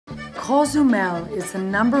Cozumel is the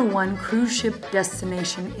 #1 cruise ship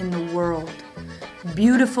destination in the world.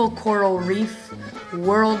 Beautiful coral reef,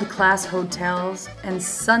 world-class hotels, and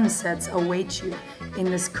sunsets await you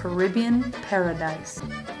in this Caribbean paradise.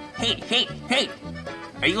 Hey!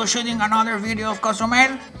 Are you shooting another video of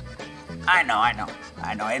Cozumel? I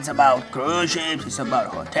know. It's about cruise ships, it's about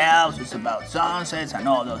hotels, it's about sunsets and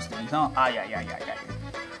all those things. No? Yeah.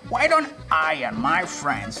 Why don't I and my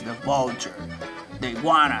friends, the vulture, the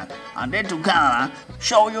iguana, and the tucana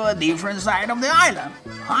show you a different side of the island?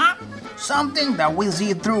 Huh? Something that we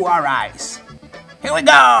see through our eyes. Here we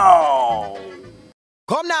go!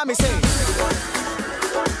 Come now, me say.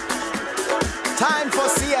 Time for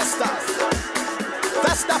siesta.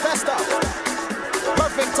 Festa.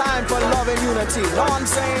 Perfect time for love and unity. Know what I'm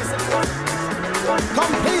saying?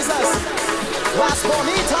 Come please us. Las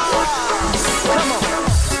bonitas. Come on.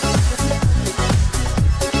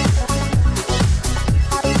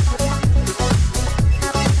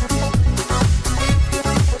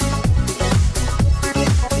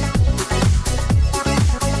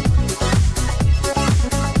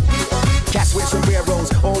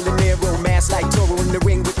 Like Toro in the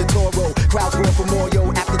ring with the Toro. Crowds roar for more,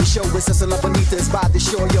 yo. After the show, it's us and bonitas by the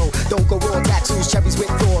shore, yo. Don't go raw, tattoos, cherries with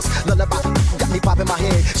doors. Lullaby got me popping my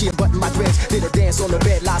head. She unbuttoned my dress, did a dance on the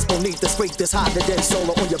bed. Las bonitas, straight this hotter than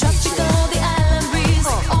solo on your beach. Tropical, the island breeze.